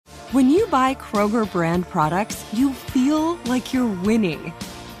When you buy Kroger brand products, you feel like you're winning.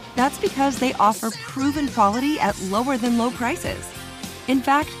 That's because they offer proven quality at lower than low prices. In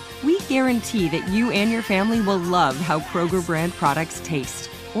fact, we guarantee that you and your family will love how Kroger brand products taste,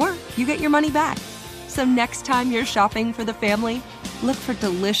 or you get your money back. So next time you're shopping for the family, look for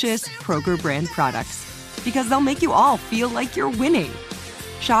delicious Kroger brand products, because they'll make you all feel like you're winning.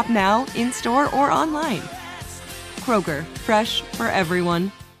 Shop now, in-store, or online. Kroger, fresh for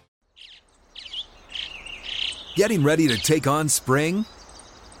everyone. Getting ready to take on spring?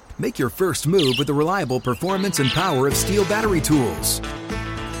 Make your first move with the reliable performance and power of Steel battery tools.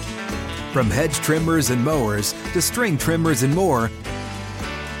 From hedge trimmers and mowers to string trimmers and more,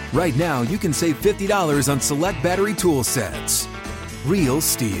 right now you can save $50 on select battery tool sets. Real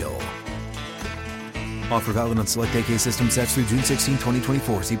Steel. Offer valid on select AK system sets through June 16,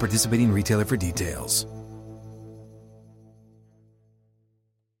 2024. See participating retailer for details.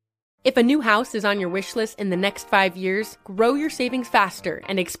 If a new house is on your wish list in the next 5 years, grow your savings faster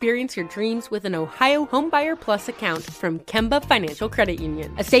and experience your dreams with an Ohio Homebuyer Plus account from Kemba Financial Credit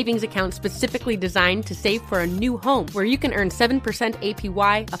Union. A savings account specifically designed to save for a new home, where you can earn 7%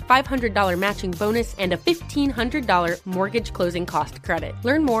 APY, a $500 matching bonus, and a $1,500 mortgage closing cost credit.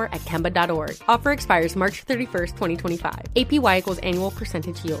 Learn more at Kemba.org. Offer expires March 31st, 2025. APY equals annual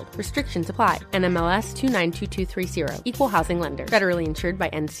percentage yield. Restrictions apply. NMLS 292230. Equal housing lender. Federally insured by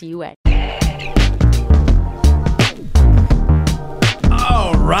NCUA.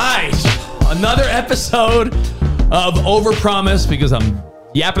 All right, another episode of Overpromised, because I'm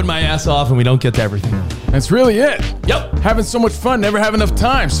yapping my ass off and we don't get to everything. That's really it. Yep. Having so much fun, never have enough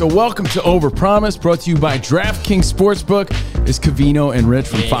time. So welcome to Overpromised, brought to you by DraftKings Sportsbook. It's Covino and Rich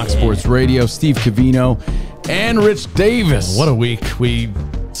from Fox Sports Radio, Steve Covino and Rich Davis. What a week. We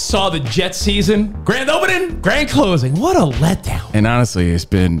saw the Jet season, grand opening, grand closing. What a letdown. And honestly, it's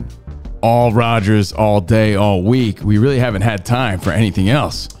been all Rodgers all day, all week. We really haven't had time for anything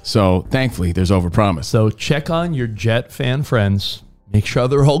else. So thankfully, there's Overpromised. So check on your Jet fan friends. Make sure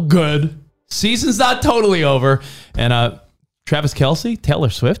they're all good. Season's not totally over. And Travis Kelce, Taylor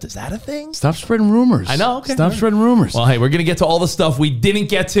Swift, is that a thing? Stop spreading rumors. I know. Okay. Stop spreading rumors. Well, hey, we're going to get to all the stuff we didn't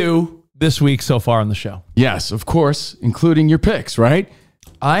get to this week so far on the show. Yes, of course, including your picks, right?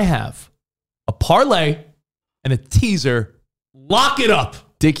 I have a parlay and a teaser. Lock it up.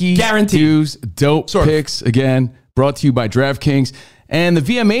 Dickie Guaranteed. Hughes, dope picks, again, brought to you by DraftKings. And the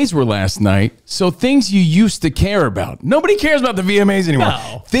VMAs were last night, so things you used to care about. Nobody cares about the VMAs anymore.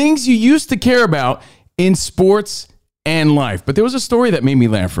 No. Things you used to care about in sports and life. But there was a story that made me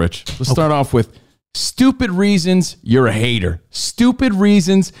laugh, Rich. Let's start off with stupid reasons you're a hater. Stupid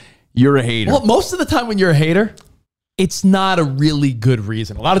reasons you're a hater. Well, most of the time when you're a hater, it's not a really good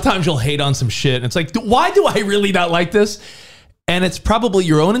reason. A lot of times you'll hate on some shit, and it's like, why do I really not like this? And it's probably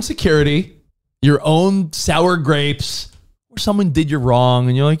your own insecurity, your own sour grapes, or someone did you wrong,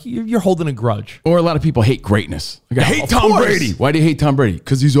 and you're like, you're holding a grudge. Or a lot of people hate greatness. Like, I hate Tom Brady. Why do you hate Tom Brady?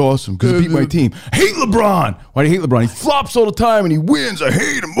 Because he's awesome. Because he beat my team. Hate LeBron. Why do you hate LeBron? He flops all the time and he wins. I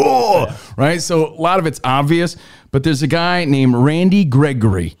hate him more. Yeah. Right? So a lot of it's obvious. But there's a guy named Randy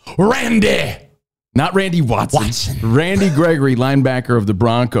Gregory. Randy. Not Randy Watson. Randy Gregory, linebacker of the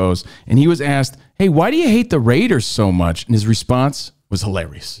Broncos. And he was asked, hey, why do you hate the Raiders so much? And his response was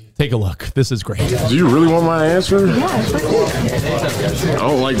hilarious. Take a look. This is great. Do you really want my answer? I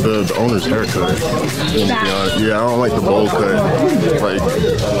don't like the owner's haircut. Yeah, I don't like the bowl cut. Like,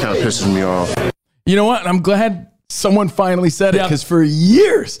 it kind of pisses me off. You know what? I'm glad someone finally said it, because for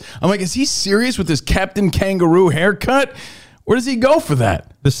years, I'm like, is he serious with this Captain Kangaroo haircut? Where does he go for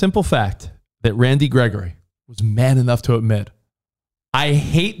that? The simple fact that Randy Gregory was man enough to admit, I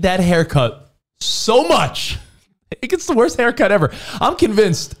hate that haircut so much. It's the worst haircut ever. I'm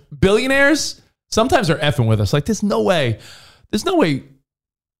convinced billionaires sometimes are effing with us. Like, there's no way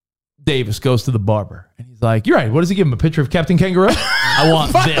Davis goes to the barber and he's like, you're right. What does he give him? A picture of Captain Kangaroo? I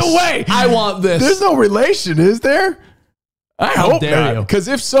want this. By the way, I want this. There's no relation, is there? I hope not. Because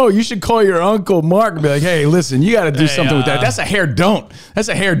if so, you should call your Uncle Mark and be like, hey, listen, you got to do something with that. That's a hair don't. That's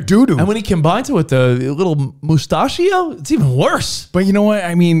a hair doo-doo. And when he combines it with the little mustachio, it's even worse. But you know what?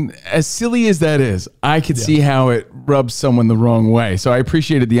 I mean, as silly as that is, I could see how it rubs someone the wrong way. So I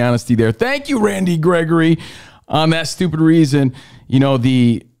appreciated the honesty there. Thank you, Randy Gregory, on that stupid reason. You know,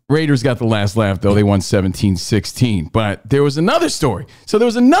 the Raiders got the last laugh, though. They won 17-16. But there was another story. So there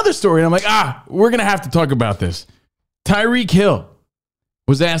was another story, and I'm like, we're going to have to talk about this. Tyreek Hill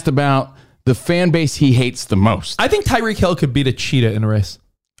was asked about the fan base he hates the most. I think Tyreek Hill could beat a cheetah in a race.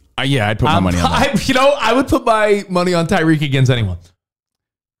 Yeah, I'd put my money on that. I would put my money on Tyreek against anyone.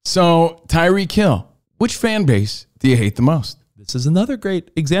 So, Tyreek Hill, which fan base do you hate the most? The Patriots is another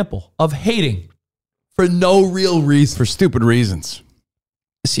great example of hating for no real reason. For stupid reasons.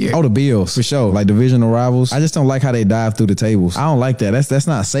 This year. Oh, the Bills, for sure. Like divisional rivals. I just don't like how they dive through the tables. I don't like that. That's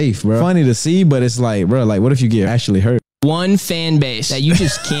not safe, bro. Funny to see, but it's like, bro, like what if you get actually hurt? One fan base that you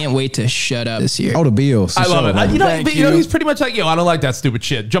just can't wait to shut up this year. Oh, the Bills. I love it. Like, you know, he's pretty much like, yo, I don't like that stupid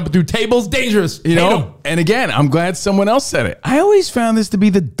shit. Jumping through tables, dangerous. You know, and again, I'm glad someone else said it. I always found this to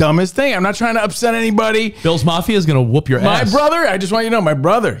be the dumbest thing. I'm not trying to upset anybody. Bills Mafia is going to whoop your ass. My brother, I just want you to know, my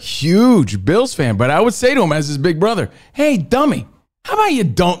brother, huge Bills fan, but I would say to him as his big brother, hey, dummy, how about you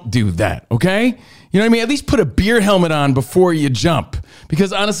don't do that, okay? You know what I mean? At least put a beer helmet on before you jump.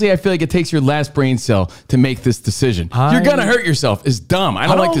 Because honestly, I feel like it takes your last brain cell to make this decision. You're going to hurt yourself. It's dumb. I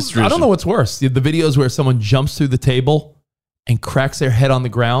don't like this tradition. I don't know what's worse. The videos where someone jumps through the table and cracks their head on the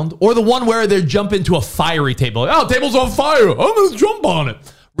ground, or the one where they jump into a fiery table. Like, oh, table's on fire. I'm going to jump on it.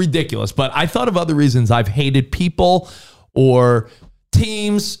 Ridiculous. But I thought of other reasons I've hated people or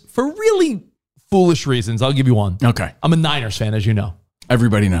teams for really foolish reasons. I'll give you one. Okay. I'm a Niners fan, as you know.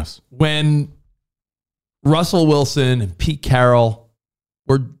 Everybody knows. When Russell Wilson and Pete Carroll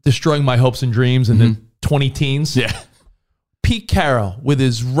were destroying my hopes and dreams in the 20-teens. Yeah. Pete Carroll with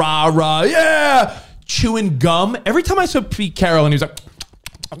his rah-rah, yeah, chewing gum. Every time I saw Pete Carroll and he was like,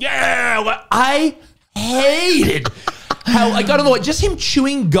 yeah, I hated how, like, I don't know what, just him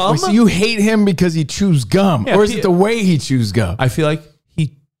chewing gum. Wait, so you hate him because he chews gum? Yeah, or is it the way he chews gum? I feel like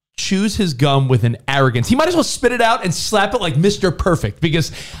he chews his gum with an arrogance. He might as well spit it out and slap it like Mr. Perfect,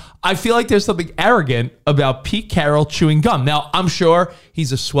 because I feel like there's something arrogant about Pete Carroll chewing gum. Now, I'm sure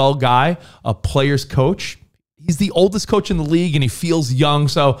he's a swell guy, a player's coach. He's the oldest coach in the league, and he feels young.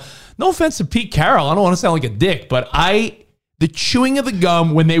 So, no offense to Pete Carroll. I don't want to sound like a dick, but the chewing of the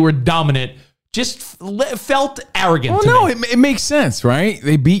gum when they were dominant just felt arrogant to me. No, it makes sense, right?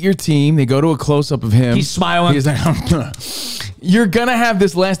 They beat your team. They go to a close-up of him. He's smiling. He's like, you're going to have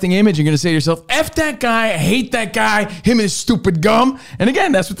this lasting image. You're going to say to yourself, F that guy, I hate that guy, him and his stupid gum. And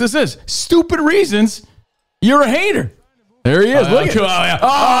again, that's what this is. Stupid reasons, you're a hater. There he is. Look at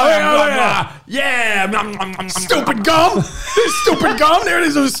yeah. Stupid gum. There's stupid gum. There it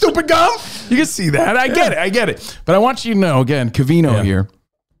is. There's stupid gum. You can see that. I get it. But I want you to know, again, Covino here.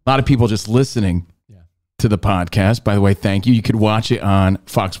 A lot of people just listening to the podcast. By the way, thank you. You could watch it on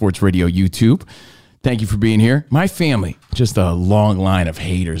Fox Sports Radio YouTube. Thank you for being here. My family, just a long line of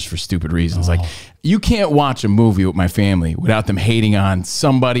haters for stupid reasons. Like, you can't watch a movie with my family without them hating on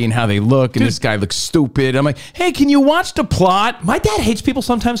somebody and how they look, and this guy looks stupid. I'm like, hey, can you watch the plot? My dad hates people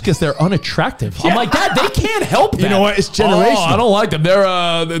sometimes because they're unattractive. I'm like, Dad, they can't help that. You know what? It's generational. Oh, I don't like them.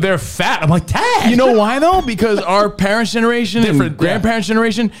 They're fat. I'm like, Dad. You know why, though? Because our parents' generation and grandparents'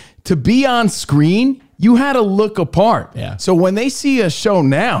 generation, to be on screen, you had to look apart. Yeah. So when they see a show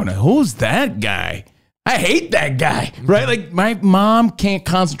now, who's that guy? I hate that guy, right? Like, my mom can't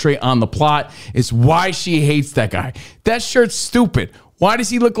concentrate on the plot. It's why she hates that guy. That shirt's stupid. Why does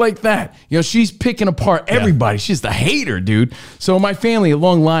he look like that? You know, she's picking apart everybody. She's the hater, dude. So my family, a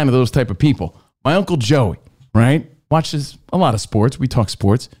long line of those type of people. My Uncle Joey, right? Watches a lot of sports. We talk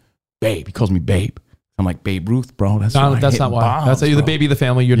sports. Babe. He calls me Babe. I'm like, Babe Ruth, bro. That's not why. Bombs, that's how you're the baby of the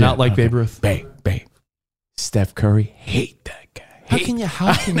family. You're not like Babe Ruth. Babe. Steph Curry, hate that guy. How can you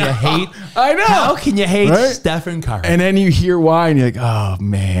hate? I know. How can you hate Stephen Curry? And then you hear why, and you're like, oh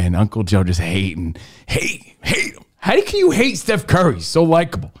man, Uncle Joe just hate him. How can you hate Steph Curry? He's so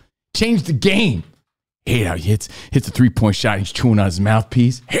likable. Changed the game. Hate how he hits the 3-point shot. He's chewing on his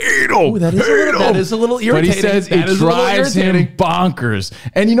mouthpiece. Hate him. Ooh, that is a little irritating. But he says it drives him bonkers.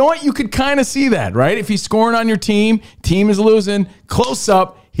 And you know what? You could kind of see that, right? If he's scoring on your team is losing, close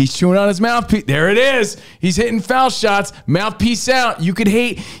up. He's chewing on his mouthpiece. There it is. He's hitting foul shots. Mouthpiece out. You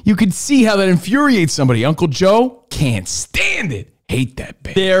could see how that infuriates somebody. Uncle Joe can't stand it. Hate that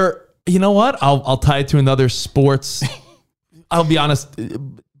bitch. You know what? I'll tie it to another sports. I'll be honest.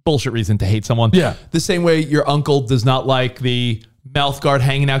 Bullshit reason to hate someone. Yeah. The same way your uncle does not like the mouth guard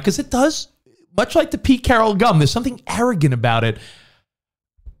hanging out, because it does, much like the Pete Carroll gum, there's something arrogant about it.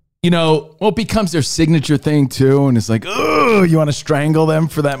 You know, well, it becomes their signature thing too, and it's like, oh, you want to strangle them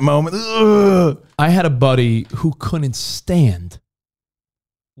for that moment. Ugh. I had a buddy who couldn't stand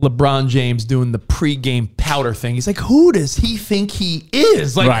LeBron James doing the pregame powder thing. He's like, who does he think he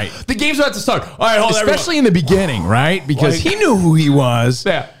is? Like, right. The game's about to start. All right, hold on. Especially in the beginning, right? Because he knew who he was.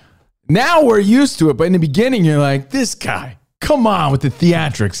 Yeah. Now we're used to it, but in the beginning, you're like, this guy. Come on with the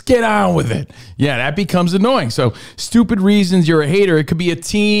theatrics. Get on with it. Yeah, that becomes annoying. So, stupid reasons you're a hater. It could be a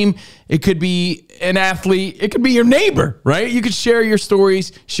team. It could be an athlete. It could be your neighbor, right? You could share your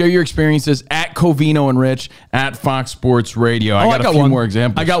stories, share your experiences at Covino and Rich at Fox Sports Radio. I got a few more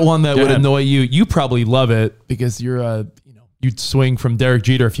examples. I got one that would annoy you. You probably love it because you're you'd swing from Derek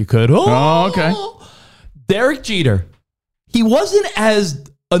Jeter if you could. Oh, okay. Derek Jeter. He wasn't as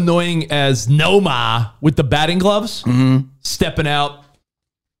annoying as Noma with the batting gloves, stepping out,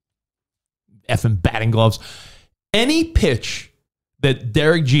 effing batting gloves. Any pitch that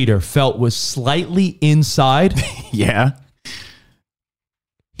Derek Jeter felt was slightly inside, Yeah.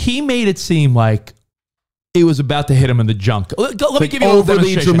 he made it seem like it was about to hit him in the junk. Let me give you a little overly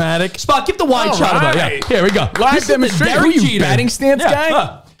demonstration. dramatic. Spot, give the wide All shot of it. right. Yeah, here we go. Live This is the demonstration. Derek Who are you, Jeter. batting stance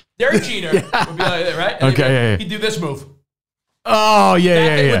guy? Derek Jeter would be like that, right? And Okay, he'd do this move. Oh,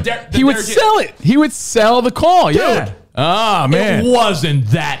 yeah. He would sell it. He would sell the call. Yeah. Oh, man. It wasn't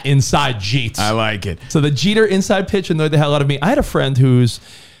that inside Jeets. I like it. So the Jeter inside pitch annoyed the hell out of me. I had a friend whose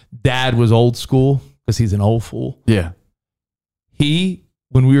dad was old school because he's an old fool. Yeah.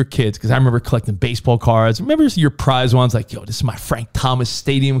 When we were kids, because I remember collecting baseball cards. Remember your prize ones? Like, yo, this is my Frank Thomas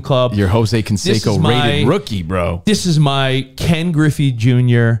Stadium Club. Your Jose Canseco rated rookie, bro. This is my Ken Griffey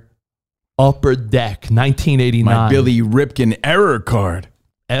Jr. Upper Deck, 1989. My Billy Ripken error card.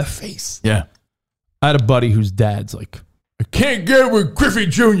 F-face. Yeah. I had a buddy whose dad's like, I can't get with Griffey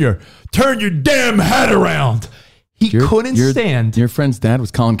Jr. Turn your damn hat around. He couldn't stand. Your friend's dad was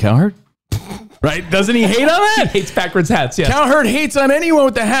Colin Cowherd? Right? Doesn't he hate on that? He hates backwards hats, yes. Cowherd hates on anyone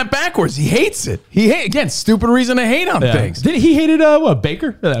with the hat backwards. He hates it. Again, stupid reason to hate on things. He hated, Baker?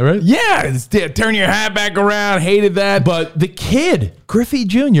 Is that right? Yeah. Turn your hat back around. Hated that. But the kid, Griffey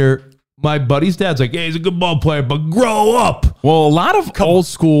Jr., my buddy's dad's like, yeah, he's a good ball player, but grow up. Well, a lot of old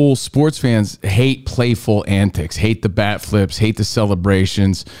school sports fans hate playful antics, hate the bat flips, hate the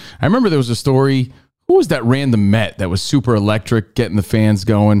celebrations. I remember there was a story. Who was that random Met that was super electric, getting the fans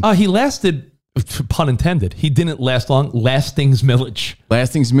going? He lasted, pun intended, he didn't last long. Lastings Millage.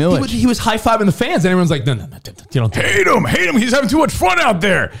 Lastings Millage. He was high-fiving the fans, and everyone's like, no, you don't hate him. He's having too much fun out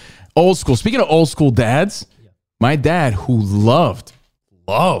there. Old school. Speaking of old school dads, my dad, who loved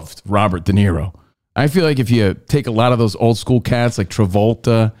Robert De Niro. I feel like if you take a lot of those old school cats like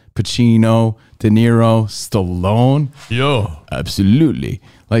Travolta, Pacino, De Niro, Stallone. Yo. Absolutely.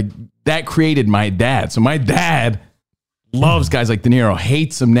 Like that created my dad. So my dad loves guys like De Niro,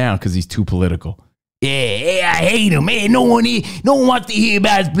 hates him now because he's too political. Yeah, I hate him. Man, no one wants to hear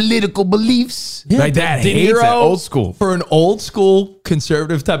about his political beliefs. Yeah, my dad De hates Niro, that old school. For an old school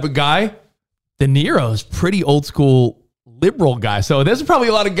conservative type of guy, De Niro's pretty old school liberal guy. So there's probably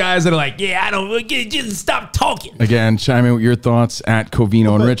a lot of guys that are like, yeah, I don't just stop talking. Again, chime in with your thoughts at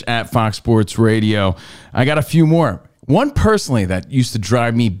Covino and Rich at Fox Sports Radio. I got a few more. One personally that used to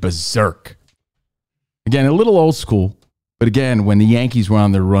drive me berserk. Again, a little old school, but again, when the Yankees were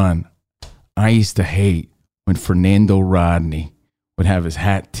on their run, I used to hate when Fernando Rodney would have his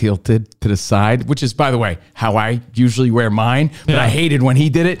hat tilted to the side, which is, by the way, how I usually wear mine. But I hated when he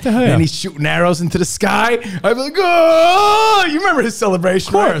did it. And he's shooting arrows into the sky. I'd be like, oh, you remember his celebration?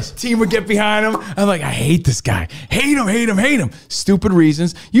 Of course. Right? Team would get behind him. I'm like, I hate this guy. Hate him. Stupid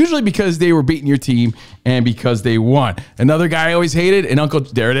reasons. Usually because they were beating your team and because they won. Another guy I always hated, and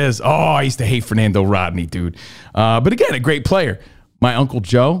there it is. Oh, I used to hate Fernando Rodney, dude. But again, a great player. My Uncle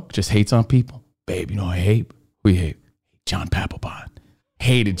Joe just hates on people. Babe, you know who I hate? Who you hate? John Papelbon.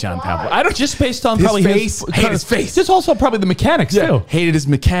 Hated John Papelbon. I don't just based on his probably face. Hated his face. Just also probably the mechanics too. Hated his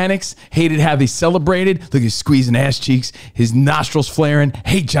mechanics. Hated how they celebrated. Look at his squeezing ass cheeks. His nostrils flaring.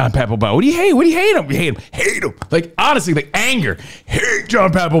 Hate John Papelbon. What do you hate? What do you hate him? You hate him. Hate him. Like honestly, like anger. Hate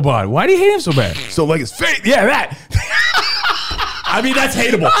John Papelbon. Why do you hate him so bad? So like his face. Yeah, that. I mean, that's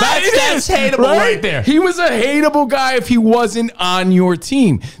hateable. That's hateable right there. He was a hateable guy if he wasn't on your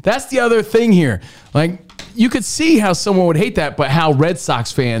team. That's the other thing here. Like, you could see how someone would hate that, but how Red Sox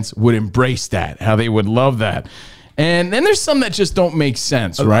fans would embrace that, how they would love that. And then there's some that just don't make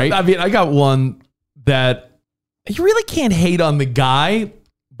sense, right? I mean, I got one that you really can't hate on the guy,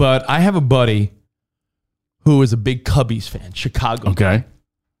 but I have a buddy who is a big Cubbies fan, Chicago. Okay.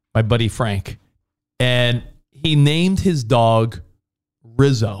 My buddy Frank. And he named his dog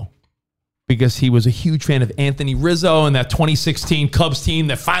Rizzo because he was a huge fan of Anthony Rizzo and that 2016 Cubs team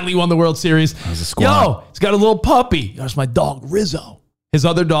that finally won the World Series. That was a squad. Yo, he's got a little puppy. That's my dog, Rizzo. His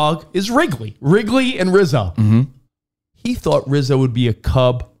other dog is Wrigley. Wrigley and Rizzo. Mm-hmm. He thought Rizzo would be a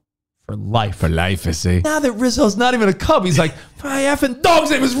Cub for life. For life, I see. Now that Rizzo's not even a Cub, he's like, my effing dog's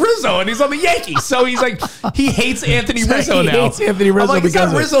name is Rizzo, and he's on the Yankees. So he's like, he hates Anthony Rizzo now. He hates Anthony Rizzo. I'm like, it's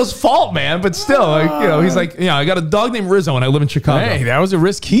not Rizzo's fault, man. But still, like, he's like, I got a dog named Rizzo, and I live in Chicago. Hey, that was a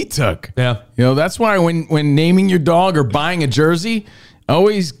risk he took. Yeah. That's why when naming your dog or buying a jersey,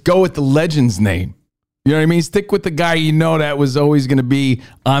 always go with the legend's name. You know what I mean? Stick with the guy you know that was always going to be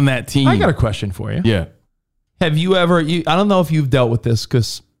on that team. I got a question for you. Yeah. Have you ever, I don't know if you've dealt with this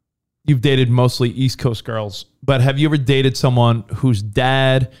because you've dated mostly East Coast girls, but have you ever dated someone whose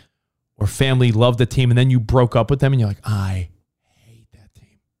dad or family loved the team and then you broke up with them and you're like, I hate that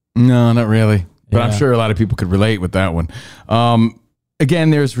team? No, not really. But Yeah. I'm sure a lot of people could relate with that one.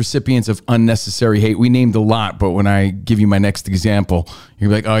 Again, there's recipients of unnecessary hate. We named a lot, but when I give you my next example, you're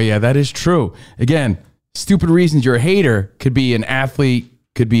like, oh yeah, that is true. Again, stupid reasons you're a hater could be an athlete,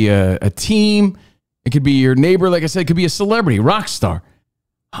 could be a team, it could be your neighbor, like I said, it could be a celebrity, rock star.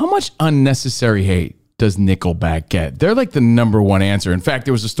 How much unnecessary hate does Nickelback get? They're like the number one answer. In fact,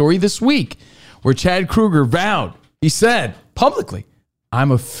 there was a story this week where Chad Kroeger vowed, he said publicly, I'm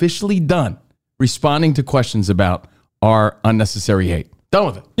officially done responding to questions about our unnecessary hate. Done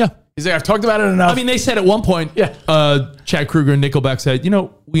with it. Yeah. He's like, I've talked about it enough. I mean, they said at one point, Chad Kroeger and Nickelback said,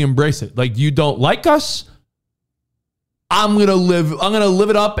 we embrace it. Like, you don't like us, I'm gonna live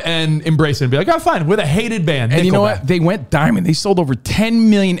it up and embrace it and be like, oh, fine, we're the hated band. And Nickelback. you know what? They went diamond. They sold over 10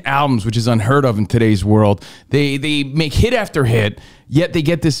 million albums, which is unheard of in today's world. They make hit after hit, yet they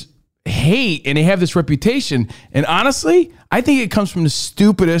get this hate and they have this reputation. And honestly, I think it comes from the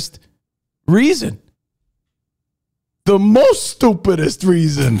stupidest reason. The most stupidest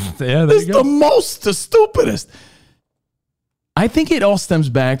reason. Yeah, there This you go. the stupidest. I think it all stems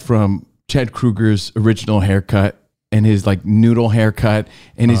back from Chad Kroeger's original haircut and his like noodle haircut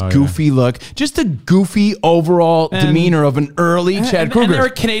and his goofy look. Just a goofy overall demeanor of an early Chad Kroeger. And they're a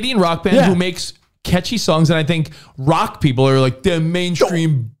Canadian rock band who makes catchy songs, and I think rock people are like the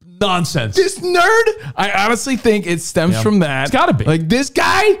mainstream nonsense. This nerd, I honestly think it stems from that. It's gotta be. Like this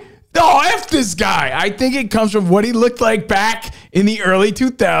guy, no, F this guy. I think it comes from what he looked like back in the early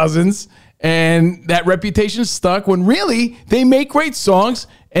 2000s. And that reputation stuck when really they make great songs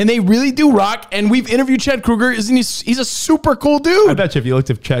and they really do rock. And we've interviewed Chad Kroeger. He's a super cool dude. I bet you if you looked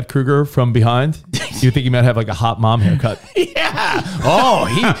at Chad Kroeger from behind, you think he might have like a hot mom haircut. Yeah.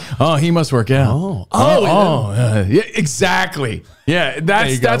 He must work out. Yeah, exactly. Yeah,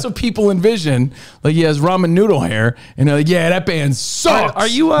 that's what people envision. Like he has ramen noodle hair, and they're like, yeah, that band sucks. Are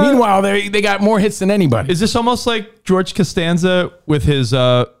you? Meanwhile, they got more hits than anybody. Is this almost like George Costanza with his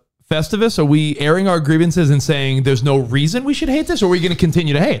Festivus? Are we airing our grievances and saying there's no reason we should hate this, or are we going to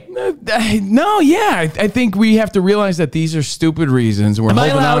continue to hate? No, yeah. I think we have to realize that these are stupid reasons. We're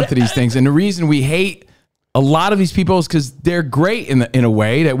holding on to these things. And the reason we hate a lot of these people is because they're great in a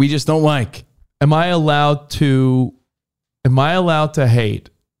way that we just don't like. Am I allowed to hate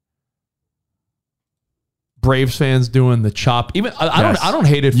Braves fans doing the chop? Even I don't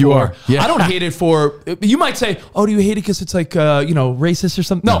hate it for. You are. Yeah. I don't hate it for. You might say, "Oh, do you hate it because it's like racist or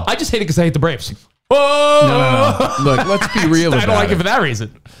something?" No, I just hate it because I hate the Braves. No. Look, let's be real. I don't like it for that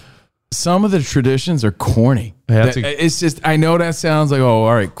reason. Some of the traditions are corny. Yeah, it's just, I know that sounds like, oh,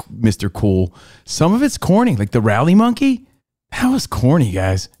 all right, Mr. Cool. Some of it's corny. Like the rally monkey, that was corny,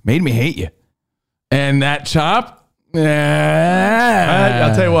 guys. Made me hate you. And that chop,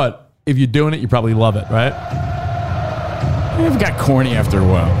 I'll tell you what. If you're doing it, you probably love it, right? It got corny after a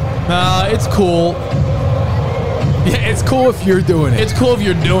while. It's cool. Yeah, it's cool if you're doing it. It's cool if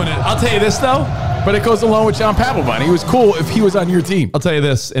you're doing it. I'll tell you this, though. But it goes along with John Papelbon. He was cool if he was on your team. I'll tell you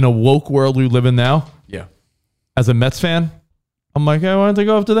this. In a woke world we live in now, Yeah. as a Mets fan, I'm like, why don't they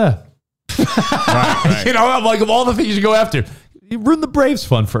go after that? Right. I'm like, of all the things you go after, you ruined the Braves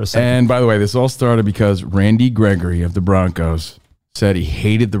fun for a second. And by the way, this all started because Randy Gregory of the Broncos said he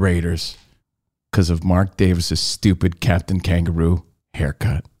hated the Raiders because of Mark Davis's stupid Captain Kangaroo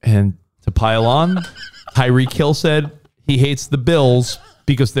haircut. And to pile on, Tyreek Hill said he hates the Bills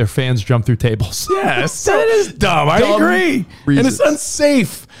because their fans jump through tables. Yes, that is dumb. I agree. reasons. And it's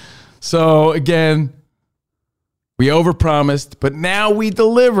unsafe. So again, we overpromised, but now we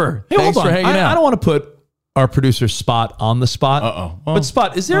deliver. Hey, Thanks hold for on. hanging out. I don't want to put our producer Spot on the spot. Uh-oh. But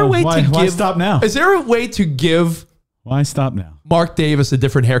Spot, is there a way to give... Why stop now? Is there a way to give Why stop now? Mark Davis a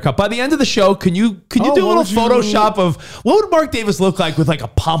different haircut? By the end of the show, can you do a little what would you- Photoshop of what would Mark Davis look like with like a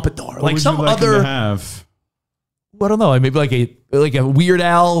pompadour? What Like would some you like him other... to have? I don't know. Maybe like a Weird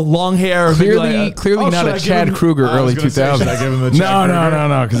Al, long hair. Or maybe like Clearly Oh, not should a I give Chad him- Kroeger I was early gonna say, 2000s. should I give him the Chad Kroeger?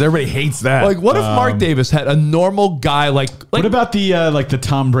 No, because everybody hates that. like what if Mark Davis had a normal guy like What about the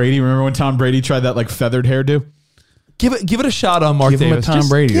Tom Brady? Remember when Tom Brady tried that like feathered hairdo? give it a shot on Mark Give him a Davis. Tom Just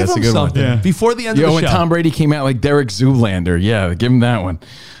Brady. give That's a him good one. something Yeah. before the end of Yo, the when show. Tom Brady came out like Derek Zoolander. Yeah, give him that one.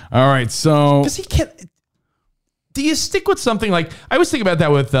 All right, so... Because he can't. Do you stick with something like I was thinking about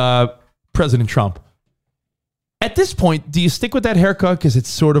that with President Trump? At this point, do you stick with that haircut because it's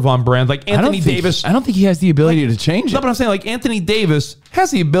sort of on brand? Like Anthony Davis. I don't think he has the ability to change No, it. but I'm saying like Anthony Davis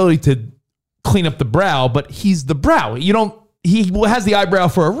has the ability to clean up the brow, but he's the brow. You don't he has the eyebrow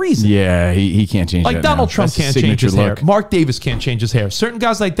for a reason. Yeah, he can't change Like that Donald now. Trump That's his can't change his signature hair. Mark Davis can't change his hair. Certain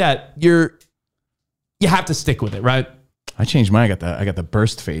guys like that, you have to stick with it, right? I changed mine. I got the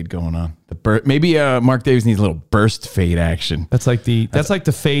burst fade going on. Maybe Mark Davis needs a little burst fade action. That's like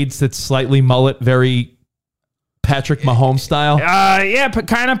the fades that's slightly mullet, very Patrick Mahomes style. Yeah, but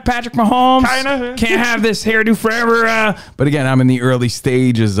kind of Patrick Mahomes. Can't have this hairdo forever. But again, I'm in the early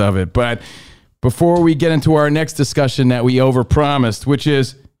stages of it. But before we get into our next discussion that we overpromised, which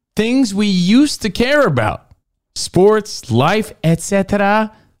is things we used to care about, sports, life,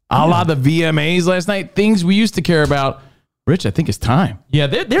 etc., a la the VMAs last night, things we used to care about. Rich, I think it's time. Yeah,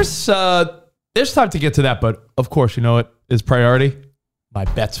 there's time to get to that, but of course, you know what is priority? My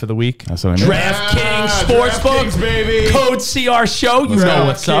bets for the week. That's what I mean. DraftKings Sportsbook, baby. Code CR Show. You know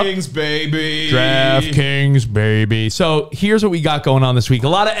what's up. DraftKings, baby. DraftKings, baby. So here's what we got going on this week. A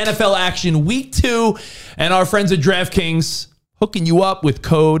lot of NFL action week 2, and our friends at DraftKings hooking you up with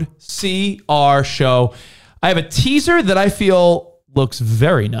code CR Show. I have a teaser that I feel looks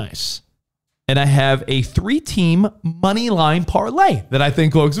very nice. And I have a 3-team money line parlay that I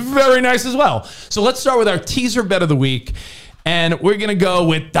think looks very nice as well. So let's start with our teaser bet of the week. And we're going to go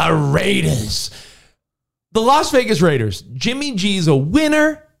with the Raiders. The Las Vegas Raiders. Jimmy G's a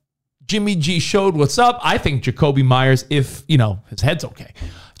winner. Jimmy G showed what's up. I think Jacoby Myers, if, his head's okay.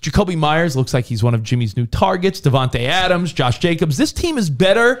 Jacoby Myers looks like he's one of Jimmy's new targets. Devontae Adams, Josh Jacobs. This team is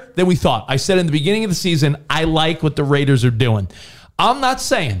better than we thought. I said in the beginning of the season, I like what the Raiders are doing. I'm not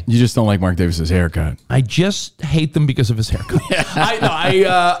saying. You just don't like Mark Davis's haircut. I just hate them because of his haircut.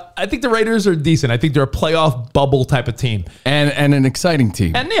 I think the Raiders are decent. I think they're a playoff bubble type of team. And an exciting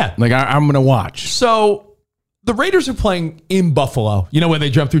team. And yeah. Like, I'm going to watch. So, the Raiders are playing in Buffalo. You know when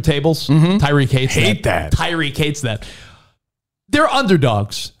they jump through tables? Mm-hmm. Tyreek hates that. Tyreek hates that. They're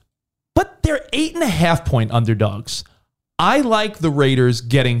underdogs. But they're 8.5-point underdogs. I like the Raiders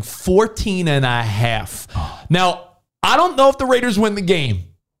getting 14.5. Now, I don't know if the Raiders win the game,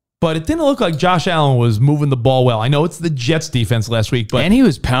 but it didn't look like Josh Allen was moving the ball well. I know it's the Jets defense last week, but... And he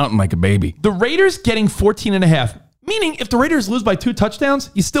was pouting like a baby. The Raiders getting 14.5, meaning if the Raiders lose by 2 touchdowns,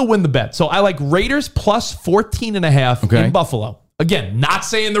 you still win the bet. So I like Raiders plus 14.5 in Buffalo. Again, not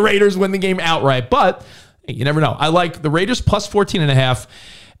saying the Raiders win the game outright, but hey, you never know. I like the Raiders plus 14.5.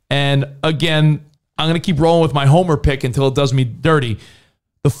 And again, I'm going to keep rolling with my homer pick until it does me dirty.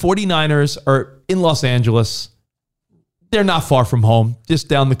 The 49ers are in Los Angeles. They're not far from home, just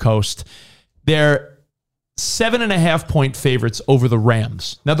down the coast. They're 7.5-point favorites over the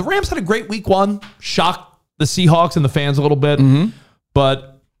Rams. Now, the Rams had a great week 1, shocked the Seahawks and the fans a little bit. Mm-hmm.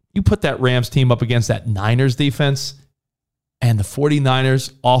 But you put that Rams team up against that Niners defense and the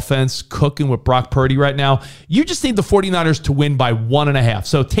 49ers offense cooking with Brock Purdy right now. You just need the 49ers to win by 1.5.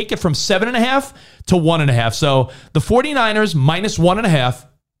 So take it from 7.5 to 1.5. So the 49ers minus 1.5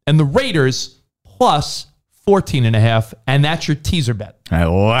 and the Raiders plus 14.5, and that's your teaser bet. I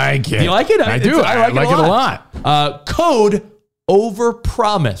like it. Do you like it? I do. I like it a lot. Code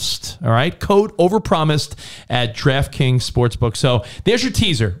Overpromised. All right? Code Overpromised at DraftKings Sportsbook. So there's your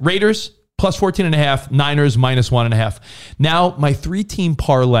teaser. Raiders plus 14.5, Niners minus 1.5. Now, my 3-team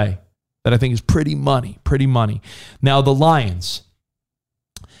parlay that I think is pretty money. Now, the Lions.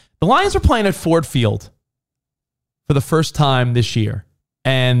 The Lions are playing at Ford Field for the first time this year,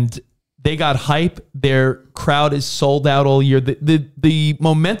 and they got hype. Their crowd is sold out all year. The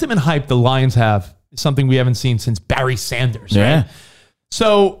momentum and hype the Lions have is something we haven't seen since Barry Sanders. Yeah. Right?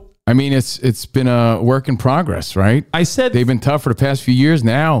 So, I mean, it's been a work in progress, right? I said they've been tough for the past few years.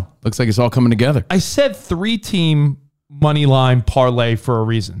 Now looks like it's all coming together. I said 3-team money line parlay for a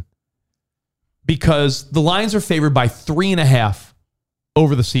reason, because the Lions are favored by 3.5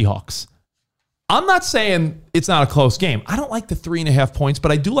 over the Seahawks. I'm not saying it's not a close game. I don't like the 3.5 points, but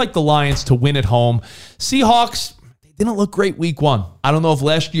I do like the Lions to win at home. Seahawks, they didn't look great week 1. I don't know if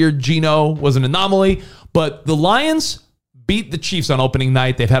last year Geno was an anomaly, but the Lions beat the Chiefs on opening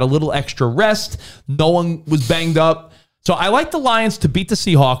night. They've had a little extra rest. No one was banged up. So I like the Lions to beat the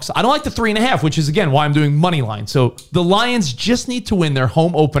Seahawks. I don't like the 3.5, which is, again, why I'm doing money line. So the Lions just need to win their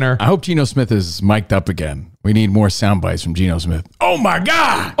home opener. I hope Geno Smith is mic'd up again. We need more sound bites from Geno Smith. Oh, my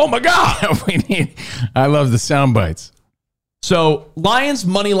God. Oh, my God. I love the sound bites. So Lions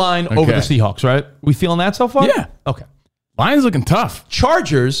money line over the Seahawks, right? We feeling that so far? Yeah. Okay. Lions looking tough.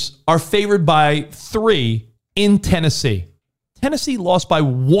 Chargers are favored by 3 in Tennessee. Tennessee lost by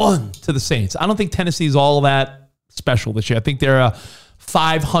 1 to the Saints. I don't think Tennessee's all that special this year. I think they're a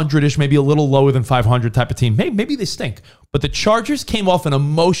 500-ish, maybe a little lower than 500 type of team. Maybe they stink. But the Chargers came off an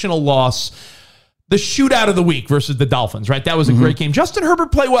emotional loss. The shootout of the week versus the Dolphins, right? That was a great game. Justin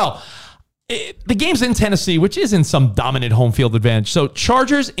Herbert played well. the game's in Tennessee, which isn't some dominant home field advantage. So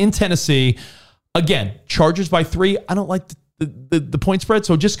Chargers in Tennessee. Again, Chargers by 3. I don't like the point spread,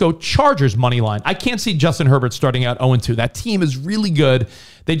 so just go Chargers money line. I can't see Justin Herbert starting out 0-2. That team is really good.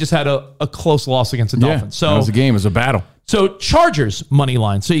 They just had a close loss against the Dolphins. So that was a game. It was a battle. So Chargers money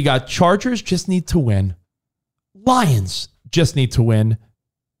line. So you got Chargers just need to win. Lions just need to win.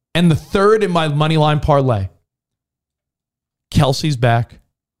 And the third in my money line parlay, Kelsey's back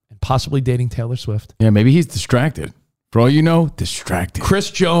and possibly dating Taylor Swift. Yeah, maybe he's distracted. For all you know, distracted.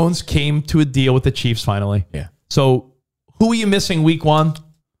 Chris Jones came to a deal with the Chiefs finally. Yeah. So who are you missing week 1?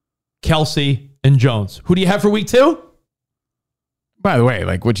 Kelsey and Jones. Who do you have for week 2? By the way,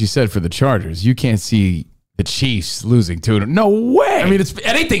 like what you said for the Chargers, you can't see the Chiefs losing to them. No way. I mean,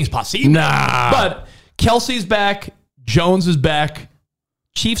 anything's possible. Nah. But Kelsey's back. Jones is back.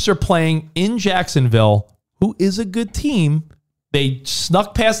 Chiefs are playing in Jacksonville, who is a good team. They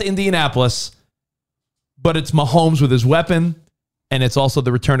snuck past Indianapolis, but it's Mahomes with his weapon, and it's also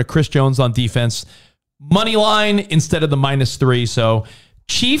the return of Chris Jones on defense. Money line instead of the -3. So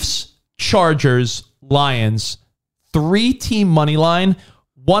Chiefs, Chargers, Lions, 3-team money line.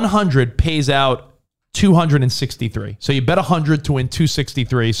 100 pays out 263. So you bet 100 to win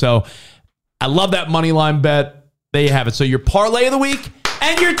 263. So I love that money line bet. There you have it. So your parlay of the week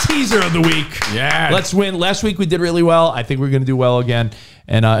and your teaser of the week. Yeah. Let's win. Last week we did really well. I think we're going to do well again.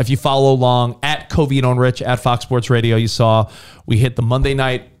 And if you follow along at Covino and Rich at Fox Sports Radio, you saw we hit the Monday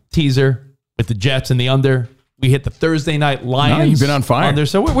night teaser with the Jets and the under. We hit the Thursday night Lions. No, you've been on fire. Under.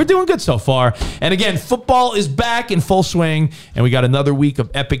 So we're doing good so far. And again, football is back in full swing. And we got another week of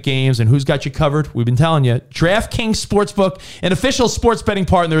epic games. And who's got you covered? We've been telling you. DraftKings Sportsbook, an official sports betting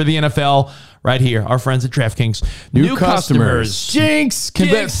partner of the NFL. Right here, our friends at DraftKings. New customers. Jinx can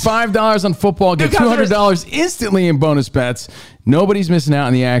bet $5 on football, get $200 instantly in bonus bets. Nobody's missing out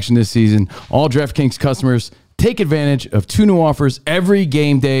on the action this season. All DraftKings customers take advantage of 2 new offers every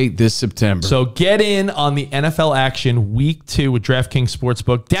game day this September. So get in on the NFL action week 2 with DraftKings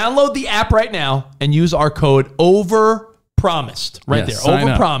Sportsbook. Download the app right now and use our code OVERPROMISED. Right there,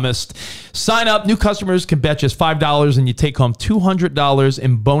 OVERPROMISED. Sign up. New customers can bet just $5 and you take home $200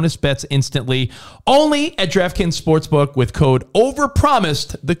 in bonus bets instantly. Only at DraftKings Sportsbook with code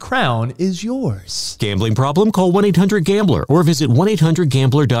OVERPROMISED. The crown is yours. Gambling problem? Call 1-800-GAMBLER or visit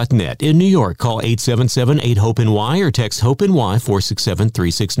 1-800-GAMBLER.net. In New York, call 877-8-HOPE-NY or text HOPE-NY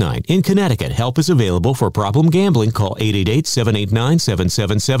 467-369. In Connecticut, help is available for problem gambling. Call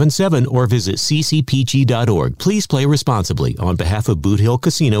 888-789-7777 or visit ccpg.org. Please play responsibly. On behalf of Boot Hill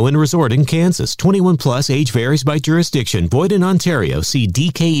Casino and Resort in Kansas, 21 plus, age varies by jurisdiction. Void in Ontario. See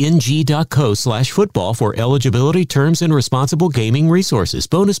dkng.co/football for eligibility, terms, and responsible gaming resources.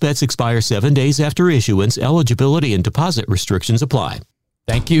 Bonus bets expire 7 days after issuance. Eligibility and deposit restrictions apply.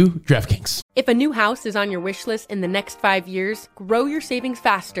 Thank you, DraftKings. If a new house is on your wish list in the next 5 years, grow your savings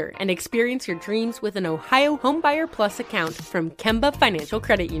faster and experience your dreams with an Ohio Homebuyer Plus account from Kemba Financial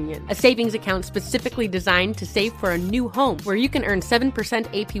Credit Union. A savings account specifically designed to save for a new home where you can earn 7%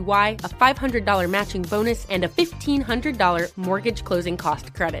 APY, a $500 matching bonus, and a $1,500 mortgage closing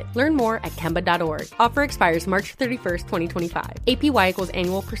cost credit. Learn more at Kemba.org. Offer expires March 31st, 2025. APY equals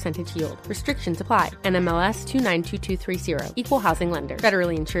annual percentage yield. Restrictions apply. NMLS 292230. Equal housing lender.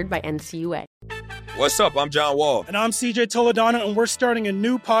 Federally insured by NCUA. What's up? I'm John Wall. And I'm CJ Toledano, and we're starting a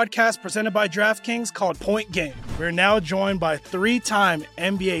new podcast presented by DraftKings called Point Game. We're now joined by 3-time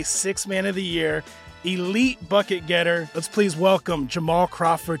NBA Sixth Man of the Year, elite bucket getter. Let's please welcome Jamal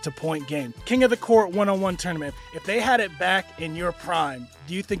Crawford to Point Game. King of the Court one-on-one tournament. If they had it back in your prime,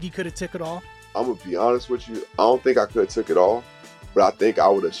 do you think you could have took it all? I'm going to be honest with you. I don't think I could have took it all, but I think I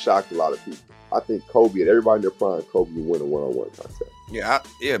would have shocked a lot of people. I think Kobe and everybody in their prime, Kobe would win a one-on-one contest. Yeah,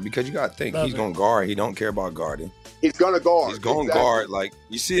 because you got to think, he's going to guard. He don't care about guarding. He's going to guard. He's going to guard. Like,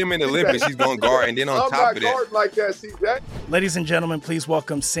 you see him in the Olympics, he's going to guard. And then on top of that. I'm not guarding like that, CJ. Ladies and gentlemen, please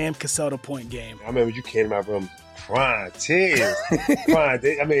welcome Sam Cassell to Point Game. I remember you came out from prime 10. I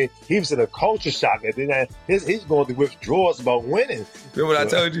mean, he was in a culture shock. And then he's going through withdrawals about winning. Remember what I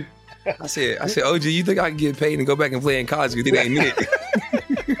told you? I said, OG, you think I can get paid and go back and play in college because it ain't it?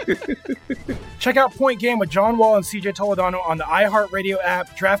 Check out Point Game with John Wall and CJ Toledano on the iHeartRadio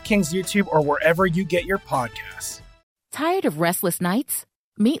app, DraftKings YouTube, or wherever you get your podcasts. Tired of restless nights?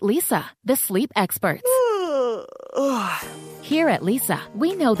 Meet Lisa, the sleep experts. Here at Lisa,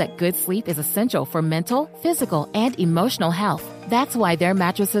 we know that good sleep is essential for mental, physical, and emotional health. That's why their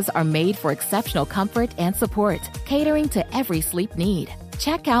mattresses are made for exceptional comfort and support, catering to every sleep need.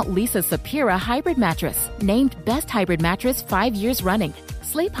 Check out Lisa's Sapira Hybrid Mattress, named Best Hybrid Mattress 5 years running.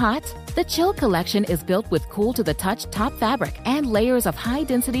 Sleep hot? The Chill Collection is built with cool-to-the-touch top fabric and layers of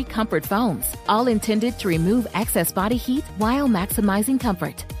high-density comfort foams, all intended to remove excess body heat while maximizing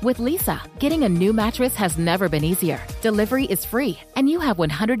comfort. With Leesa, getting a new mattress has never been easier. Delivery is free, and you have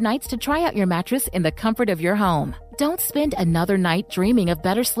 100 nights to try out your mattress in the comfort of your home. Don't spend another night dreaming of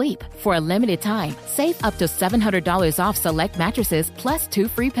better sleep. For a limited time, save up to $700 off select mattresses plus 2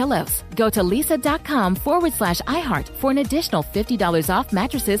 free pillows. Go to leesa.com/iHeart for an additional $50 off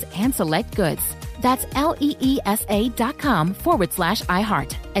mattresses and select goods. That's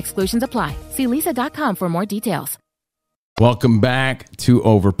LEESA.com/iHeart. Exclusions apply. See leesa.com for more details. Welcome back to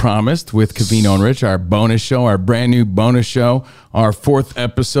Overpromised with Covino and Rich, our bonus show, our brand new bonus show, our 4th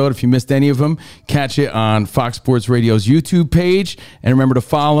episode. If you missed any of them, catch it on Fox Sports Radio's YouTube page. And remember to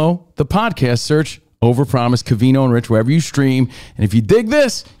follow the podcast, search Overpromised, Covino and Rich, wherever you stream. And if you dig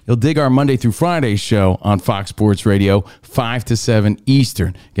this, you'll dig our Monday through Friday show on Fox Sports Radio, 5 to 7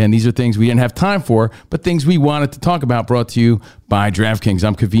 Eastern. Again, these are things we didn't have time for, but things we wanted to talk about, brought to you by DraftKings.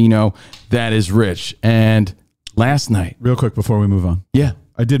 I'm Covino. That is Rich. And last night, real quick before we move on. Yeah.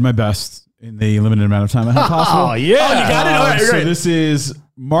 I did my best in the limited amount of time I had possible. Oh, yeah. Oh, you got it? All right, So great. this is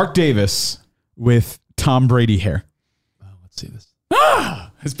Mark Davis with Tom Brady hair. Let's see this.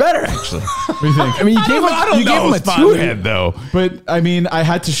 It's better, actually. What do you think? I mean, you gave him a two-head, though. But, I mean, I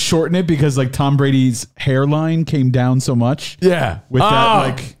had to shorten it because, like, Tom Brady's hairline came down so much. Yeah. With that,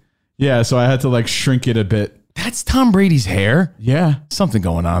 like, yeah, so I had to, like, shrink it a bit. That's Tom Brady's hair? Yeah. Something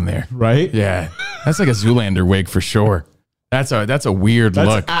going on there. Right? Yeah. That's like a Zoolander wig for sure. That's a weird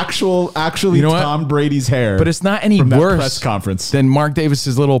look. Actually You know what? Tom Brady's hair. But it's not any from that worse press conference. than Mark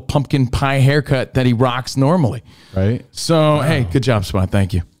Davis's little pumpkin pie haircut that he rocks normally. Right? So, hey, good job, Spot.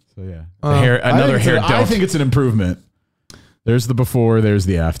 Thank you. So, yeah. Another hair I delt. think it's an improvement. There's the before, there's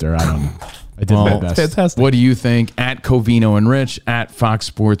the after. I don't know. I did my best. Fantastic. What do you think? At Covino and Rich, at Fox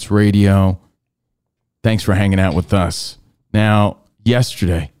Sports Radio. Thanks for hanging out with us. Now,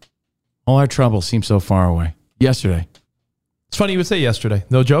 yesterday, all our troubles seem so far away. Yesterday. It's funny you would say yesterday.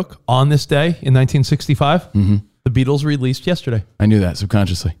 No joke. On this day in 1965, the Beatles released yesterday. I knew that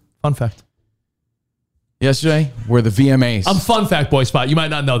subconsciously. Fun fact. Yesterday were the VMAs. I'm fun fact boy, Spot. You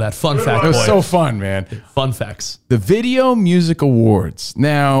might not know that. Fun fact It was boy. so fun, man. Fun facts. The Video Music Awards.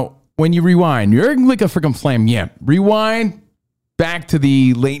 Now, when you rewind, you're like a freaking flame. Yeah. Rewind back to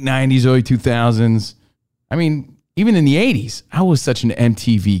the late 90s, early 2000s. I mean, even in the 80s, I was such an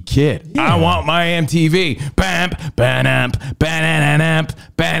MTV kid. Yeah. I want my MTV. Bamp, banamp, bananamp,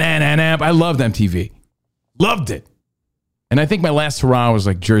 bananamp. I loved MTV. Loved it. And I think my last hurrah was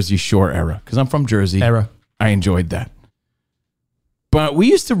like Jersey Shore era, because I'm from Jersey. Era. I enjoyed that. But we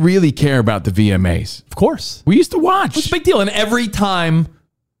used to really care about the VMAs. Of course. We used to watch. It's a big deal. And every time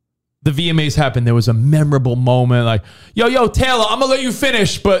the VMAs happened, there was a memorable moment like, yo, Taylor, I'm going to let you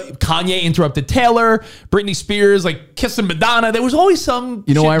finish. But Kanye interrupted Taylor. Britney Spears, like, kissing Madonna. There was always some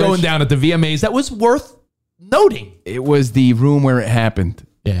shit going down at the VMAs that was worth noting. It was the room where it happened.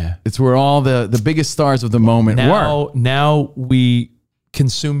 Yeah. It's where all the biggest stars of the moment were. Now we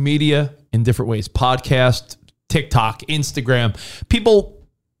consume media in different ways. Podcast, TikTok, Instagram. People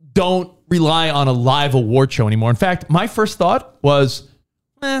don't rely on a live award show anymore. In fact, my first thought was,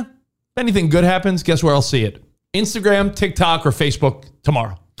 if anything good happens, guess where I'll see it? Instagram, TikTok, or Facebook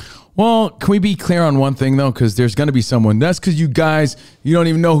tomorrow. Well, can we be clear on one thing, though? Because there's going to be someone. That's because you guys, you don't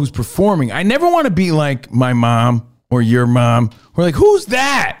even know who's performing. I never want to be like my mom or your mom. We're like, who's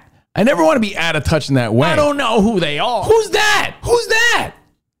that? I never want to be out of touch in that way. I don't know who they are. Who's that? Who's that?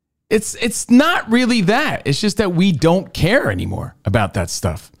 It's not really that. It's just that we don't care anymore about that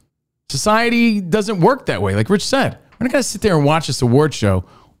stuff. Society doesn't work that way. Like Rich said, we're not going to sit there and watch this award show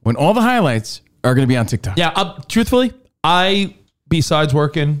when all the highlights are going to be on TikTok. Yeah, truthfully, besides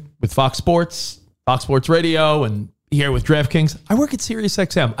working with Fox Sports Radio, and here with DraftKings, I work at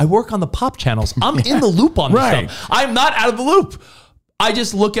SiriusXM. I work on the pop channels. I'm in the loop on this stuff. I'm not out of the loop. I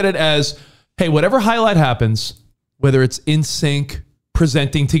just look at it as, hey, whatever highlight happens, whether it's NSYNC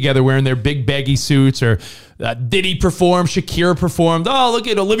presenting together wearing their big baggy suits, or Diddy performed, Shakira performed, oh, look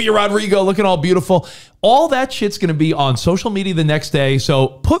at Olivia Rodrigo looking all beautiful. All that shit's going to be on social media the next day. So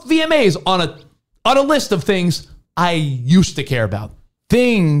put VMAs on a list of things I used to care about.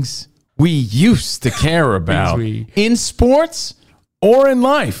 Things we used to care about in sports or in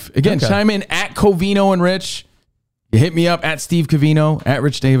life. Again, chime in at Covino and Rich. You hit me up at Steve Covino, at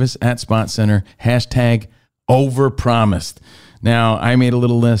Rich Davis, at Spot Center, hashtag Overpromised. Now, I made a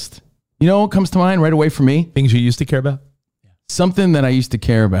little list. You know what comes to mind right away for me? Things you used to care about? Something that I used to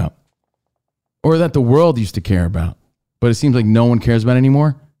care about, or that the world used to care about, but it seems like no one cares about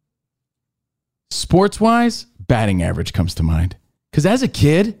anymore. Sports-wise, batting average comes to mind. Because as a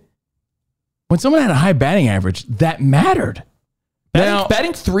kid, when someone had a high batting average, that mattered.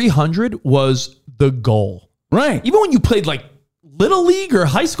 Batting 300 was the goal. Right. Even when you played like little league or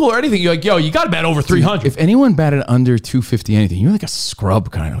high school or anything, you're like, yo, you got to bat over 300. If anyone batted under 250 anything, you're like a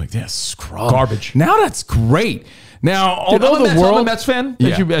scrub kind of like, yeah, scrub. Garbage. Now that's great. Now, Dude, although I'm a Mets fan,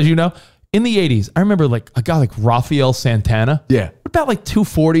 as you know, in the 80s, I remember like a guy like Rafael Santana. Yeah. About like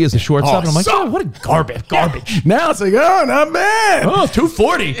 240 as a shortstop. And I'm like, oh, what a garbage. Now it's like, oh, not bad. Oh,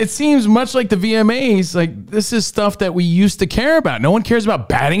 240. It seems much like the VMAs. Like, this is stuff that we used to care about. No one cares about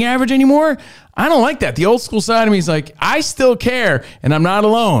batting average anymore. I don't like that. The old school side of me is like, I still care, and I'm not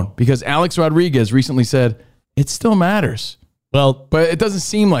alone, because Alex Rodriguez recently said, it still matters. Well, but it doesn't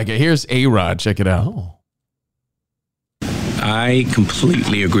seem like it. Here's A-Rod. Check it out. Oh. I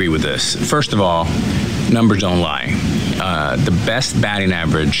completely agree with this. First of all, numbers don't lie. The best batting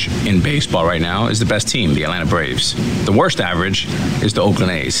average in baseball right now is the best team, the Atlanta Braves. The worst average is the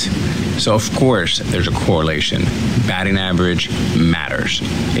Oakland A's. So, of course, there's a correlation. Batting average matters.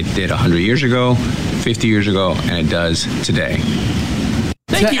 It did 100 years ago, 50 years ago, and it does today.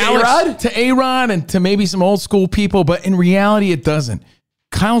 Thank you, A-Rod. To A-Rod and to maybe some old school people, but in reality, it doesn't.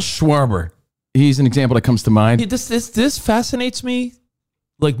 Kyle Schwarber, he's an example that comes to mind. Yeah, this fascinates me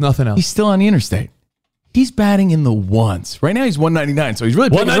like nothing else. He's still on the interstate. He's batting in the ones. Right now he's 199, so he's really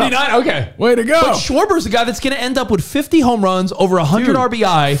picking 199, okay. Way to go. But Schwarber's the guy that's going to end up with 50 home runs, over 100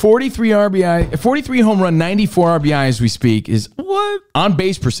 RBI. 43 RBI, 43 home run, 94 RBI as we speak is what? On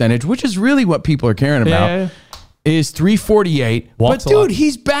base percentage, which is really what people are caring about, is 348. Walks but dude,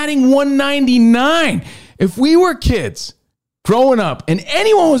 he's batting 199. If we were kids growing up and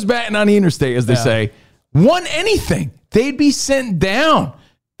anyone was batting on the interstate, as they say, won anything, they'd be sent down.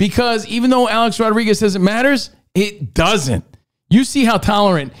 Because even though Alex Rodriguez says it matters, it doesn't. You see how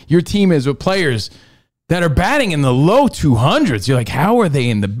tolerant your team is with players that are batting in the low 200s. You're like, how are they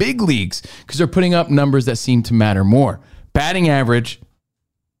in the big leagues? Because they're putting up numbers that seem to matter more. Batting average,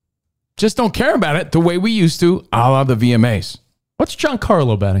 just don't care about it the way we used to, a la the VMAs. What's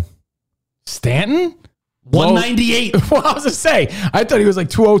Giancarlo batting? Stanton? 198. Well, I was going to say, I thought he was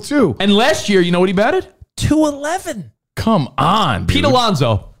like 202. And last year, you know what he batted? 211. Come on, Pete dude.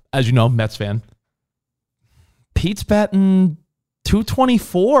 Alonso, as you know, Mets fan. Pete's batting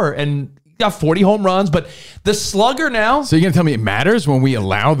 224 and got 40 home runs, but the slugger now. So you're going to tell me it matters when we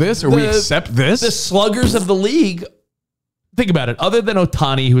allow this or we accept this? The sluggers of the league, think about it. Other than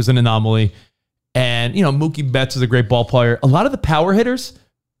Ohtani, who's an anomaly, and, you know, Mookie Betts is a great ball player. A lot of the power hitters,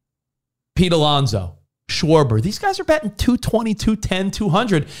 Pete Alonso, Schwarber, these guys are batting 220, 210,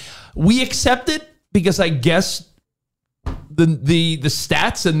 200. We accept it because I guess the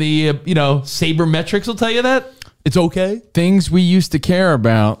stats and the sabermetrics will tell you that it's okay. Things we used to care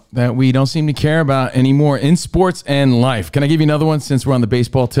about that we don't seem to care about anymore in sports and life. Can I give you another one since we're on the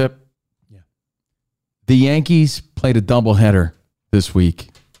baseball tip? Yeah. The Yankees played a doubleheader this week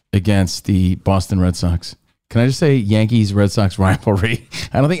against the Boston Red Sox. Can I just say Yankees-Red Sox rivalry?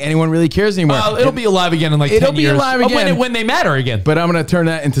 I don't think anyone really cares anymore. It'll be alive again in like 10 years. It'll be alive again. When they matter again. But I'm going to turn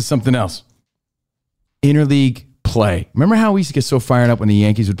that into something else. Interleague play. Remember how we used to get so fired up when the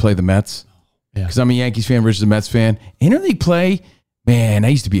Yankees would play the Mets? Yeah. Because I'm a Yankees fan versus a Mets fan. Interleague play, man,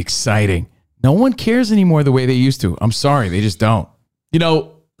 that used to be exciting. No one cares anymore the way they used to. I'm sorry, they just don't. You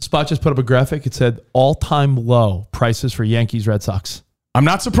know, Spot just put up a graphic. It said all-time low prices for Yankees Red Sox. I'm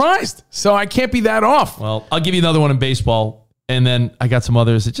not surprised. So I can't be that off. Well, I'll give you another one in baseball. And then I got some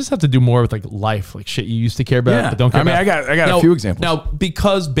others that just have to do more with like life, like shit you used to care about, but don't care about. I got a few examples. Now,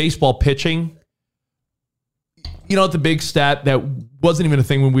 because baseball pitching, you know, the big stat that wasn't even a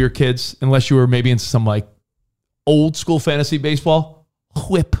thing when we were kids, unless you were maybe into some like old school fantasy baseball,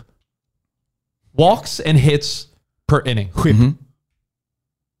 whip. Walks and hits per inning. Whip. Mm-hmm.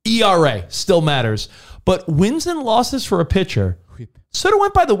 ERA still matters. But wins and losses for a pitcher sort of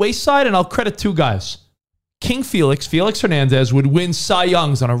went by the wayside, and I'll credit two guys. King Felix Hernandez, would win Cy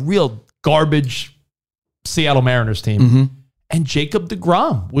Youngs on a real garbage Seattle Mariners team. Mm-hmm. And Jacob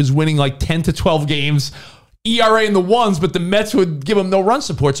deGrom was winning like 10 to 12 games, ERA in the ones, but the Mets would give him no run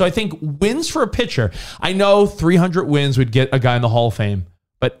support. So I think wins for a pitcher. I know 300 wins would get a guy in the Hall of Fame,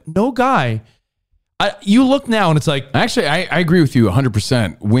 but no guy. You look now and it's like... Actually, I agree with you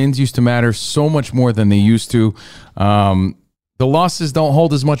 100%. Wins used to matter so much more than they used to. The losses don't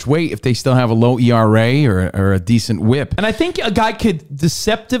hold as much weight if they still have a low ERA or a decent whip. And I think a guy could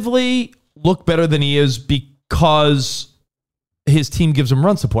deceptively look better than he is because his team gives him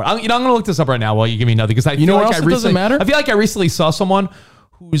run support. I'm going to look this up right now while you give me another, because I feel like doesn't matter? I feel like I recently saw someone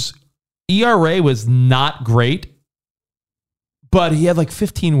whose ERA was not great, but he had like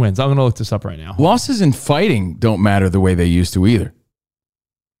 15 wins. I'm going to look this up right now. Losses in fighting don't matter the way they used to either.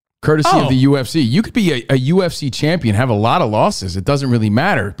 courtesy of the UFC. You could be a UFC champion, have a lot of losses. It doesn't really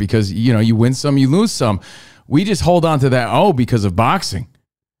matter because, you win some, you lose some. We just hold on to that because of boxing.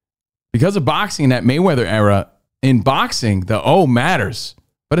 Because of boxing in that Mayweather era, in boxing, the matters.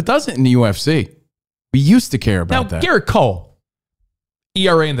 But it doesn't in the UFC. We used to care about that. Garrett Cole,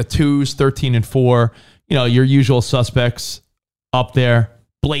 ERA in the 2s, 13-4. Your usual suspects up there.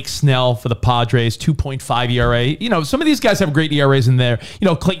 Blake Snell for the Padres, 2.5 ERA. Some of these guys have great ERAs in there.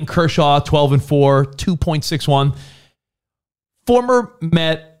 Clayton Kershaw, 12-4, 2.61. Former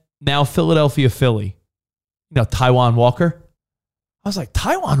Met, now Philadelphia Philly. Taijuan Walker. I was like,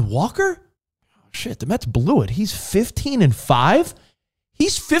 Taijuan Walker? Oh, shit, the Mets blew it. He's 15-5.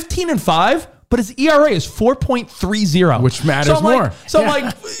 He's 15-5, but his ERA is 4.30. Which matters more. I'm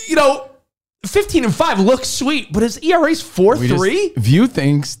like, 15-5 looks sweet, but his ERA is 4.3. We view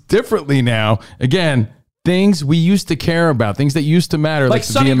things differently now. Again, things we used to care about, things that used to matter, like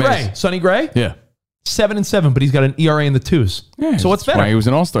Sonny Gray. Sonny Gray? Yeah. 7-7, but he's got an ERA in the 2s. Yeah, so what's better? Why he was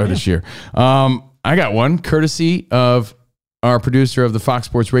an all-star this year. I got one courtesy of our producer of the Fox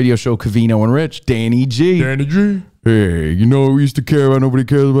Sports radio show, Covino and Rich, Danny G. Danny G. Hey, we used to care about, nobody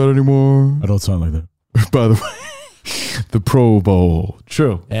cares about anymore. I don't sound like that. By the way, the Pro Bowl.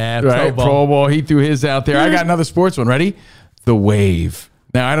 True. Yeah, right? Pro Bowl. He threw his out there. I got another sports one. Ready? The Wave.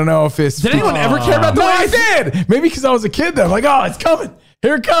 Now, I don't know if it's... Did anyone ever care about the Wave? I did. Maybe because I was a kid then. I'm like, it's coming.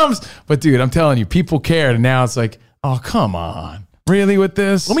 Here it comes. But, dude, I'm telling you, people cared. And now it's like, come on. Really with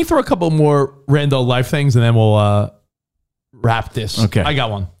this? Let me throw a couple more random life things and then we'll wrap this. Okay. I got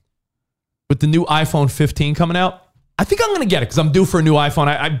one. With the new iPhone 15 coming out, I think I'm going to get it because I'm due for a new iPhone.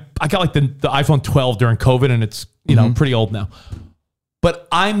 I got like the iPhone 12 during COVID and it's, pretty old now. But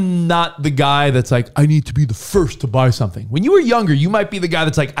I'm not the guy that's like, I need to be the first to buy something. When you were younger, you might be the guy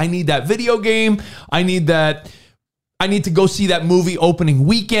that's like, I need that video game. I need to go see that movie opening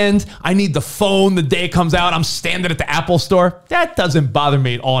weekend. I need the phone the day it comes out. I'm standing at the Apple store. That doesn't bother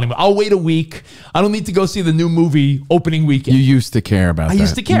me at all anymore. I'll wait a week. I don't need to go see the new movie opening weekend. You used to care about that. I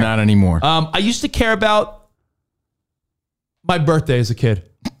used to care. Not anymore. I used to care about my birthday as a kid.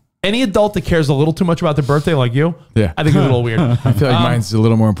 Any adult that cares a little too much about their birthday like you, yeah, I think it's a little weird. I feel like mine's a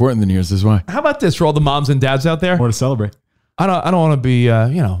little more important than yours. Is why. How about this for all the moms and dads out there? More to celebrate. I don't want to be,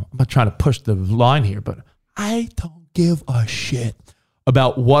 I'm not trying to push the line here, but I don't give a shit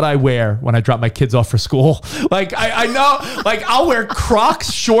about what I wear when I drop my kids off for school. Like, I know, like, I'll wear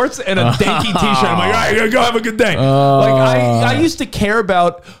Crocs, shorts, and a dainty t-shirt. I'm like, all right, gotta go have a good day. Like, I used to care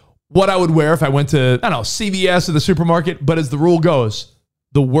about what I would wear if I went to, CVS or the supermarket, but as the rule goes,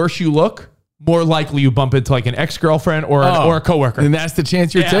 the worse you look, more likely you bump into like an ex-girlfriend or a coworker. And that's the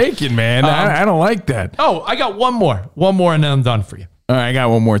chance you're taking, man. I don't like that. Oh, I got one more, and then I'm done for you. All right, I got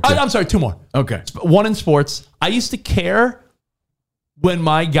one more tip. I'm sorry, two more. Okay. One in sports. I used to care when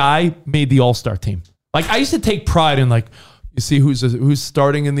my guy made the All-Star team. Like, I used to take pride in, like, you see who's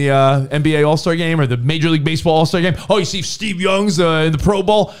starting in the NBA All-Star game or the Major League Baseball All-Star game. Oh, you see Steve Young's in the Pro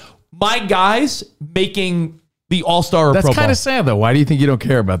Bowl. My guys making the All-Star or Pro Bowl. That's kind of sad, though. Why do you think you don't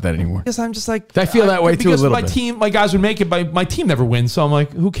care about that anymore? Because I'm just like... I feel that way, too, a little bit. Because my guys would make it, but my team never wins. So I'm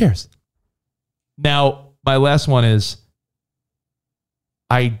like, who cares? Now, my last one is...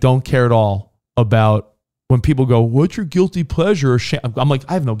 I don't care at all about when people go, what's your guilty pleasure? I'm like,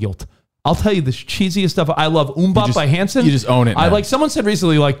 I have no guilt. I'll tell you the cheesiest stuff. I love Umbop by Hanson. You just own it now. Someone said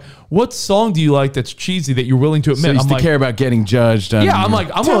recently, like, what song do you like that's cheesy that you're willing to admit? So you used to like, care about getting judged. I'm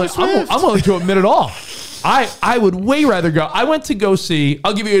willing to admit it all. I would way rather go. I went to go see,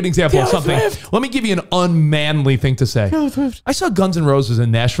 I'll give you an example of something. Let me give you an unmanly thing to say. I saw Guns N' Roses in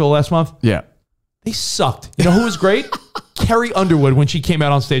Nashville last month. Yeah. They sucked. You know who was great? Carrie Underwood when she came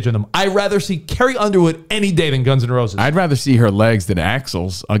out on stage with them. I'd rather see Carrie Underwood any day than Guns N' Roses. I'd rather see her legs than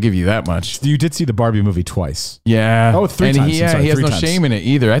Axl's. I'll give you that much. You did see the Barbie movie twice. Yeah. Oh, 3 times. He has no shame in it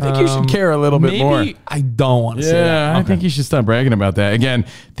either. I think you should care a little bit more. Maybe I don't want to say that. Yeah, I think you should stop bragging about that. Again,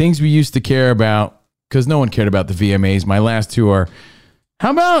 things we used to care about, because no one cared about the VMAs. My last two are, how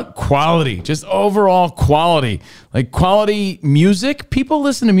about quality? Just overall quality. Like quality music. People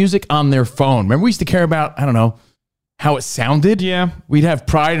listen to music on their phone. Remember we used to care about, I don't know, how it sounded? Yeah. We'd have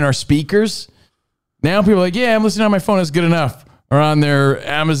pride in our speakers. Now people are like, yeah, I'm listening on my phone. It's good enough. Or on their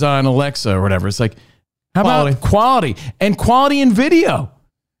Amazon Alexa or whatever. It's like, how about quality? And quality in video.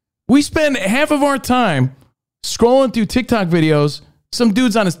 We spend half of our time scrolling through TikTok videos, some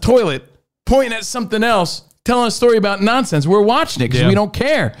dude's on his toilet, pointing at something else, telling a story about nonsense. We're watching it because we don't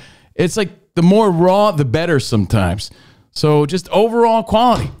care. It's like the more raw, the better sometimes. So just overall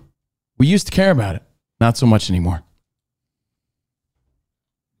quality. We used to care about it. Not so much anymore.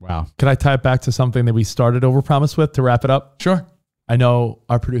 Wow. Can I tie it back to something that we started Overpromised with to wrap it up? Sure. I know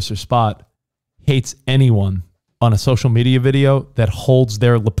our producer Spot hates anyone on a social media video that holds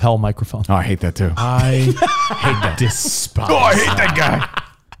their lapel microphone. Oh, I hate that too. I hate that. Despise. Oh, I hate that guy.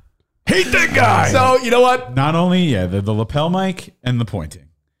 Hate that guy. So, you know what? Not only, the lapel mic and the pointing.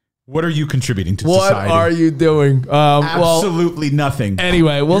 What are you contributing to What society? are you doing? Absolutely nothing.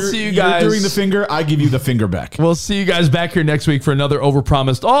 Anyway, we'll see you guys. You're doing the finger. I give you the finger back. We'll see you guys back here next week for another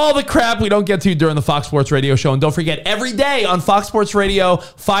Overpromised. All the crap we don't get to during the Fox Sports Radio show. And don't forget, every day on Fox Sports Radio,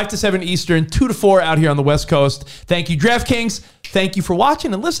 5 to 7 Eastern, 2 to 4 out here on the West Coast. Thank you, DraftKings. Thank you for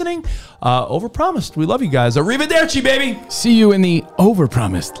watching and listening. Overpromised. We love you guys. Arrivederci, baby. See you in the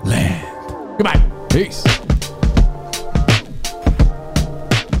Overpromised land. Goodbye. Peace.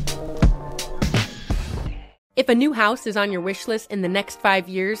 If a new house is on your wish list in the next 5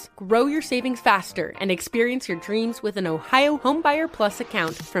 years, grow your savings faster and experience your dreams with an Ohio Homebuyer Plus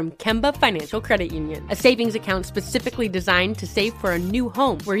account from Kemba Financial Credit Union. A savings account specifically designed to save for a new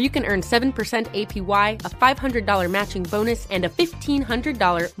home where you can earn 7% APY, a $500 matching bonus, and a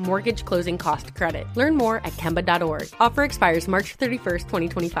 $1,500 mortgage closing cost credit. Learn more at Kemba.org. Offer expires March 31st,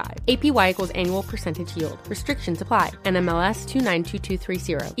 2025. APY equals annual percentage yield. Restrictions apply. NMLS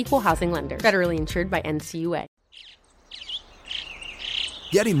 292230. Equal housing lender. Federally insured by NCUA.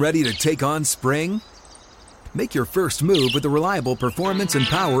 Getting ready to take on spring? Make your first move with the reliable performance and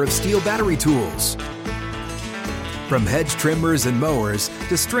power of Steel battery tools. From hedge trimmers and mowers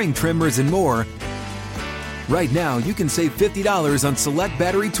to string trimmers and more, right now you can save $50 on select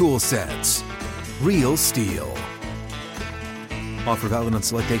battery tool sets. Real Steel. Offer valid on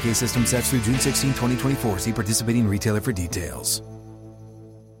select AK system sets through June 16, 2024. See participating retailer for details.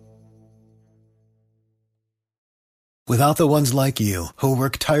 Without the ones like you, who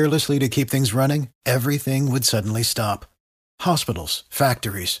work tirelessly to keep things running, everything would suddenly stop. Hospitals,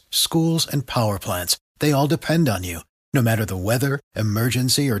 factories, schools, and power plants, they all depend on you. No matter the weather,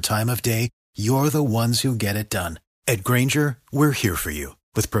 emergency, or time of day, you're the ones who get it done. At Grainger, we're here for you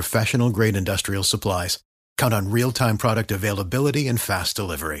with professional-grade industrial supplies. Count on real-time product availability and fast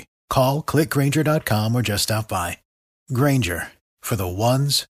delivery. Call, click Grainger.com, or just stop by. Grainger, for the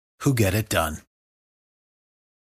ones who get it done.